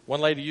 One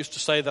lady used to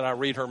say that I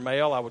read her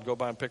mail. I would go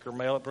by and pick her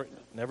mail up.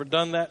 Never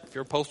done that. If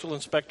you're a postal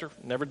inspector,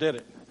 never did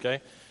it,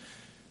 okay?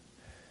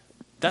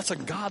 That's a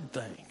God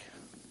thing.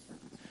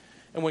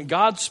 And when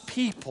God's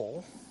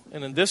people,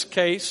 and in this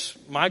case,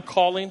 my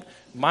calling,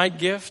 my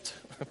gift,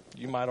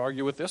 you might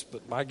argue with this,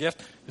 but my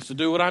gift is to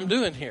do what I'm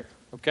doing here,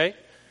 okay?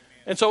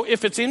 And so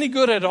if it's any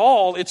good at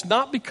all, it's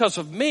not because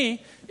of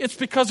me, it's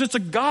because it's a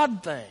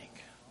God thing.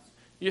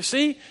 You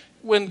see,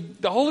 when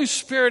the Holy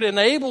Spirit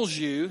enables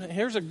you, and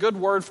here's a good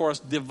word for us,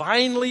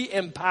 divinely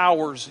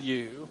empowers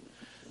you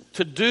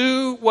to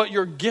do what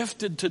you're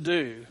gifted to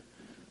do,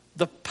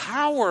 the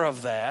power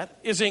of that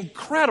is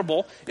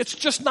incredible. It's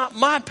just not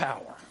my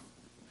power.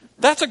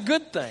 That's a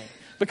good thing,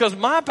 because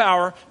my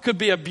power could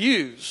be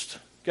abused,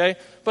 okay?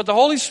 But the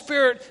Holy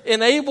Spirit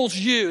enables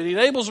you, and He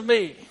enables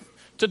me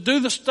to do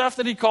the stuff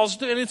that He calls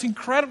to do, and it's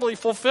incredibly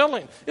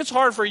fulfilling. It's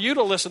hard for you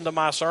to listen to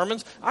my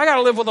sermons. I got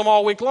to live with them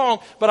all week long,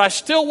 but I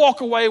still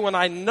walk away when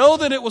I know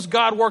that it was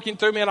God working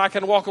through me, and I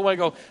can walk away and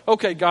go,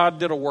 okay, God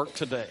did a work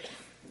today.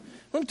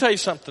 Let me tell you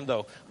something,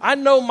 though. I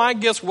know my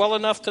gifts well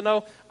enough to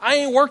know I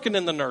ain't working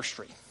in the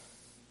nursery.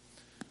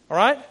 All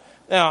right?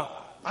 Now,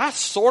 I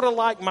sort of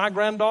like my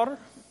granddaughter.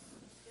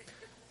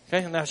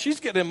 Okay, now she's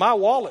getting in my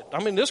wallet.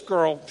 I mean, this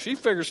girl, she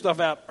figures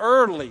stuff out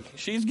early.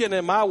 She's getting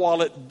in my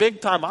wallet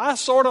big time. I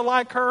sort of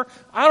like her.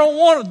 I don't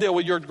want to deal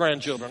with your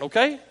grandchildren,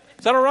 okay?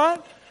 Is that all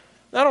right?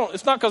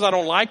 It's not because I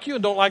don't like you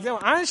and don't like them.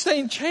 I just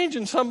ain't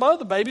changing some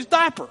other baby's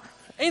diaper.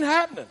 Ain't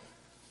happening.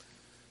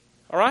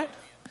 All right?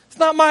 It's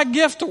not my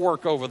gift to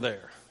work over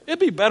there. It'd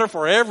be better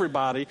for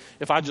everybody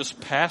if I just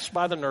pass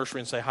by the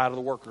nursery and say hi to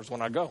the workers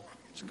when I go.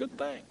 It's a good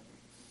thing.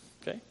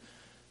 Okay?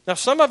 Now,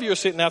 some of you are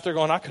sitting out there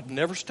going, I could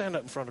never stand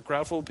up in front of a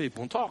crowd full of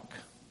people and talk.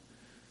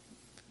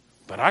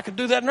 But I could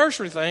do that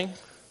nursery thing.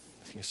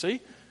 You see,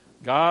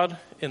 God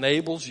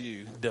enables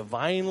you,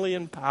 divinely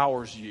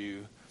empowers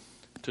you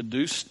to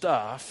do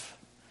stuff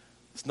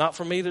it's not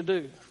for me to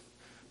do.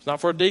 It's not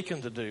for a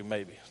deacon to do,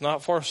 maybe. It's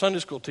not for a Sunday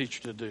school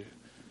teacher to do.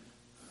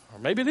 Or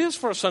maybe it is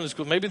for a Sunday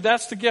school. Maybe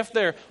that's the gift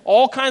there.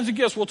 All kinds of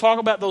gifts. We'll talk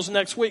about those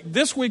next week.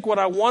 This week, what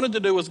I wanted to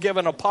do was give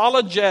an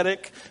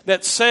apologetic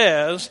that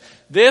says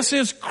this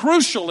is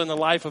crucial in the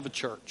life of a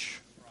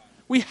church.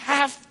 We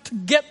have to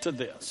get to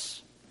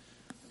this.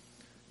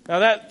 Now,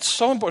 that's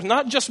so important.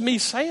 Not just me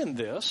saying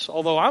this,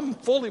 although I'm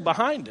fully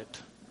behind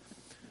it.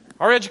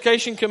 Our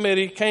education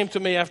committee came to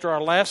me after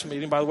our last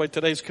meeting. By the way,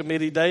 today's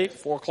committee day,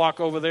 4 o'clock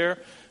over there.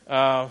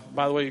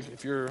 By the way,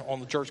 if you're on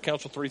the church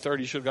council, 3:30,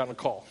 you should have gotten a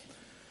call.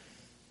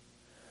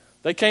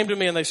 They came to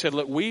me and they said,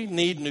 look, we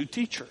need new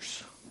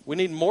teachers. We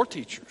need more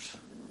teachers.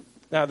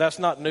 Now, that's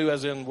not new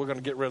as in we're going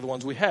to get rid of the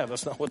ones we have.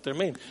 That's not what they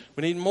mean.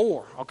 We need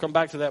more. I'll come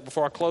back to that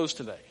before I close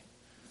today.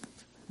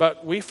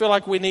 But we feel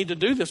like we need to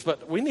do this,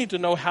 but we need to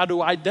know how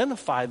to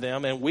identify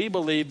them, and we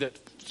believe that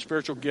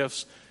spiritual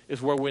gifts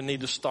is where we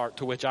need to start,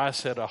 to which I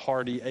said a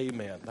hearty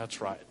amen.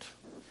 That's right.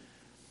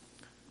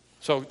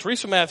 So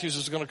Teresa Matthews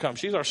is going to come.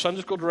 She's our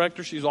Sunday school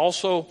director. She's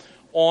also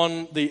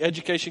on the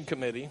education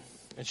committee.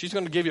 And she's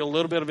going to give you a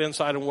little bit of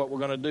insight on what we're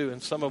going to do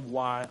and some of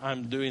why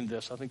I'm doing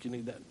this. I think you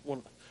need that.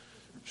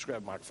 Just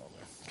grab the microphone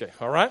there. Okay,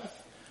 all right?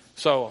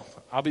 So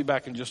I'll be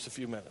back in just a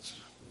few minutes.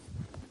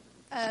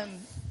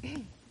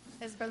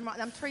 As Brother Mark,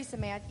 I'm Teresa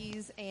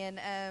Matthews,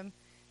 and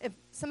if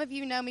some of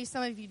you know me,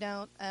 some of you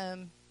don't.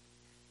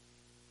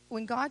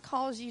 When God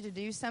calls you to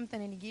do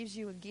something and He gives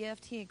you a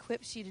gift, He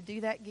equips you to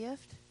do that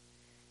gift.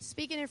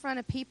 Speaking in front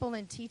of people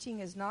and teaching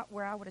is not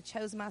where I would have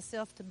chose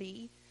myself to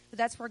be, but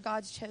that's where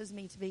God's chose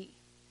me to be.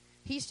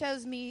 He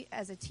chose me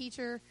as a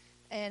teacher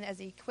and as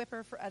an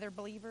equipper for other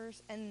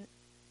believers. And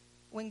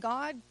when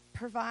God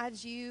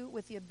provides you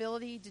with the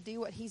ability to do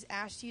what He's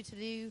asked you to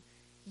do,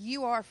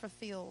 you are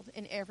fulfilled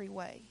in every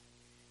way.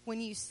 When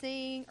you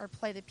sing or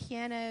play the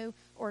piano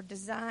or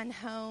design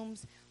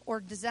homes or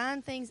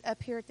design things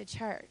up here at the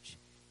church,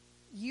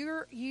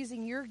 you're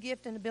using your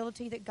gift and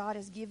ability that God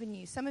has given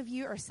you. Some of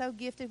you are so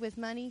gifted with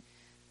money,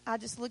 I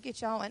just look at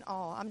y'all in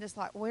awe. I'm just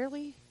like,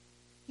 really?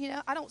 You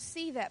know, I don't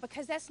see that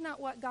because that's not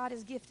what God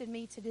has gifted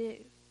me to do.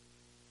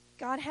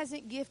 God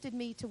hasn't gifted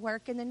me to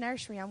work in the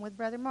nursery. I'm with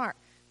Brother Mark.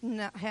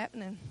 Not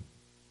happening.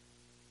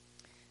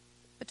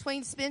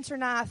 Between Spencer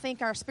and I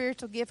think our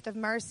spiritual gift of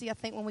mercy, I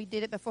think when we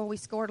did it before, we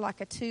scored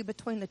like a 2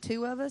 between the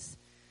two of us.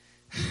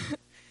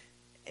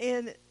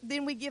 And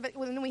then we give it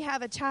when we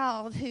have a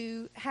child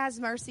who has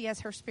mercy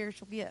as her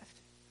spiritual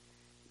gift.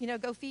 You know,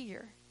 go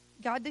figure.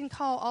 God didn't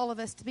call all of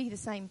us to be the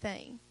same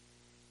thing.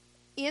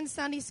 In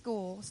Sunday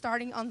school,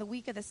 starting on the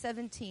week of the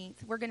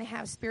 17th, we're going to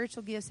have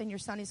spiritual gifts in your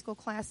Sunday school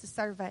class, the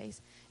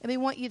surveys. And we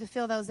want you to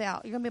fill those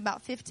out. You're going to be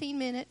about 15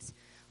 minutes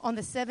on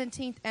the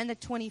 17th and the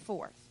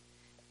 24th.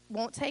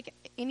 Won't take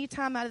any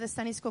time out of the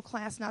Sunday school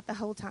class, not the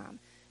whole time.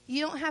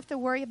 You don't have to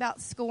worry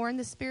about scoring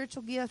the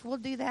spiritual gift. We'll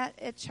do that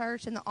at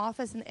church in the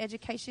office and the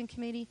education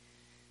committee.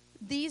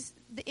 The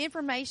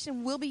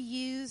information will be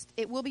used.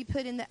 It will be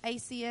put in the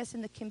ACS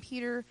and the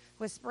computer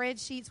with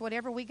spreadsheets,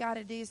 whatever we got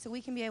to do, so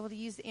we can be able to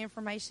use the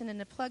information and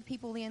to plug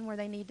people in where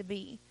they need to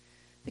be.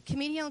 The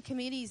committee on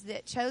committees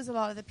that chose a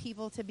lot of the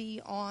people to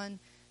be on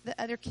the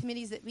other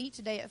committees that meet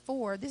today at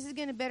 4, this is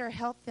going to better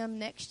help them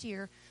next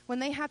year when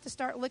they have to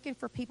start looking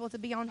for people to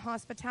be on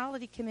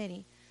hospitality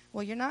committee.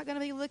 Well, you're not going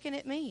to be looking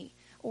at me.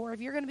 Or if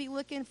you're going to be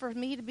looking for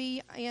me to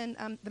be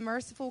in the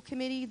merciful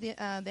committee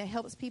that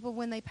helps people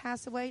when they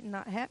pass away,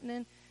 not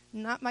happening,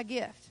 not my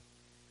gift.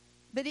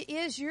 But it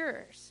is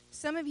yours.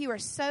 Some of you are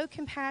so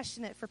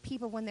compassionate for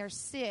people when they're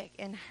sick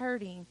and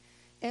hurting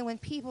and when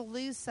people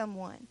lose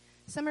someone.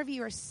 Some of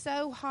you are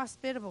so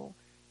hospitable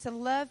to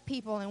love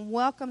people and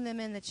welcome them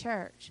in the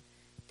church.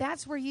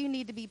 That's where you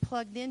need to be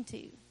plugged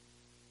into.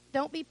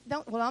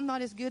 Well, I'm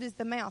not as good as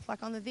the mouth,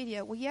 like on the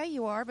video. Well, yeah,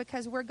 you are,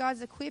 because where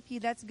God's equipped you,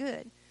 that's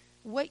good.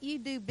 What you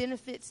do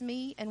benefits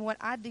me, and what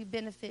I do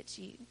benefits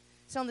you.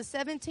 So on the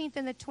 17th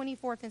and the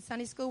 24th in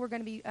Sunday school, we're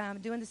going to be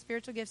doing the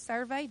spiritual gift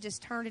survey.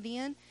 Just turn it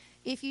in.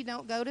 If you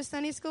don't go to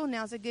Sunday school,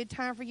 now's a good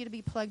time for you to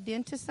be plugged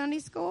into Sunday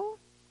school.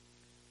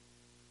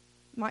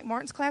 Mike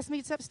Martin's class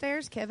meets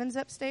upstairs. Kevin's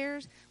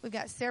upstairs. We've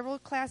got several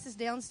classes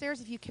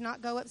downstairs. If you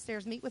cannot go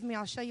upstairs, meet with me.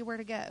 I'll show you where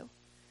to go.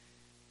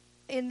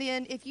 And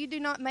then if you do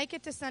not make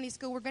it to Sunday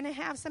school, we're going to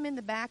have some in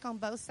the back on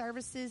both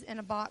services and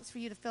a box for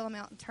you to fill them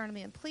out and turn them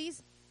in.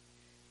 Please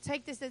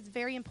take this. It's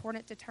very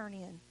important to turn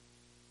in,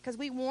 because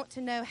we want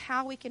to know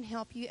how we can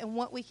help you and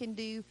what we can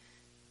do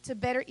to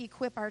better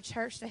equip our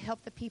church to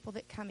help the people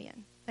that come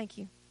in. Thank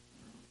you.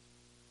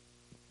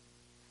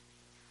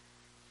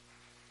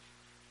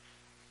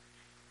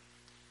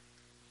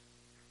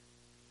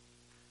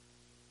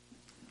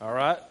 All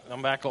right,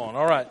 I'm back on.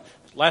 All right,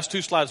 last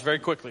 2 slides very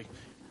quickly.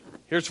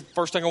 Here's the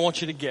first thing I want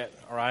you to get,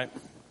 all right?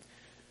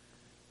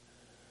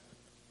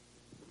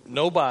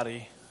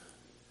 Nobody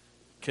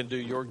can do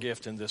your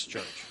gift in this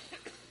church.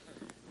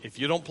 If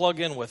you don't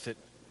plug in with it,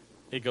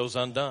 it goes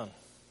undone,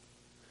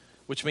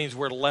 which means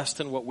we're less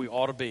than what we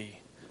ought to be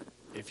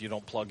if you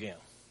don't plug in,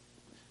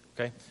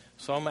 okay?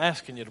 So I'm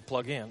asking you to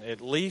plug in. At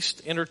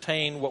least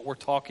entertain what we're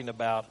talking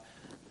about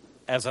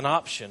as an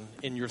option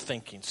in your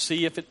thinking.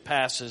 See if it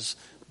passes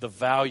the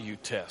value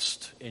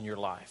test in your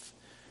life.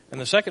 And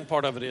the second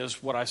part of it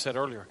is what I said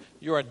earlier.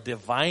 You are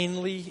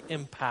divinely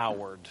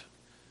empowered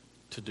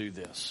to do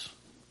this.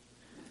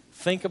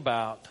 Think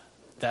about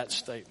that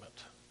statement.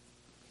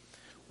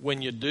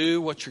 When you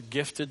do what you're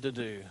gifted to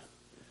do,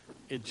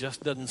 it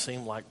just doesn't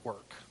seem like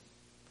work.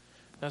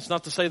 That's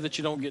not to say that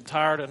you don't get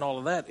tired and all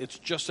of that. It's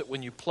just that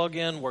when you plug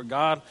in where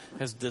God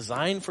has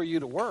designed for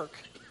you to work,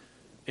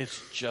 it's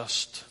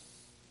just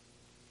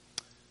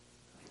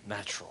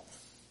natural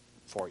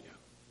for you.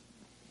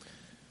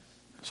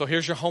 So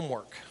here's your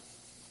homework.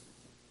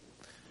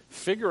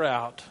 Figure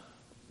out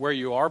where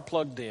you are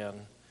plugged in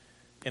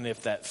and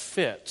if that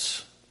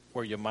fits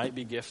where you might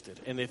be gifted.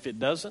 And if it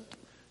doesn't,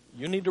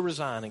 you need to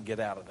resign and get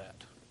out of that.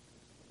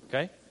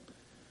 Okay?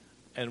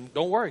 And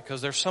don't worry,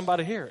 because there's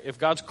somebody here. If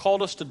God's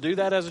called us to do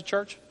that as a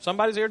church,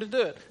 somebody's here to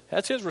do it.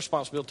 That's His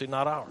responsibility,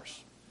 not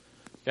ours.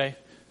 Okay?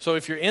 So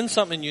if you're in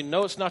something and you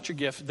know it's not your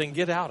gift, then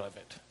get out of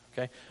it.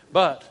 Okay?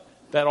 But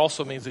that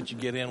also means that you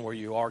get in where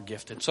you are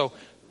gifted. So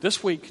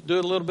this week, do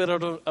a little bit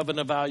of an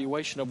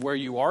evaluation of where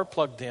you are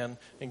plugged in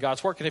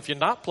God's work. And if you're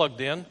not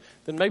plugged in,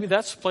 then maybe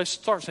that's the place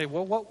to start. Say,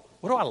 well, what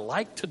do I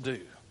like to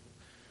do?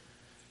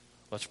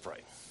 Let's pray.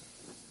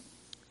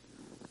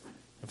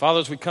 And Father,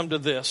 as we come to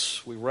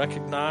this, we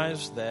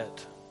recognize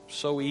that it's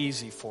so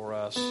easy for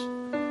us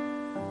to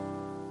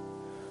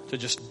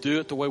just do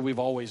it the way we've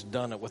always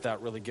done it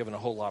without really giving a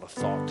whole lot of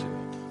thought to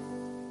it.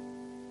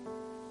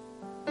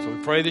 So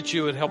we pray that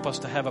you would help us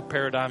to have a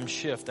paradigm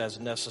shift as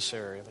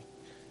necessary,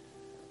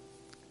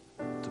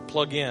 to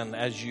plug in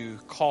as you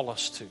call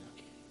us to.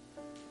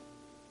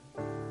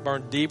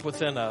 Burn deep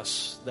within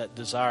us that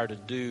desire to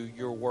do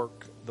your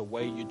work the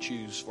way you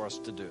choose for us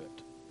to do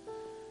it.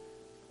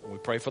 And we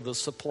pray for the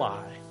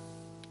supply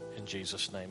in Jesus' name.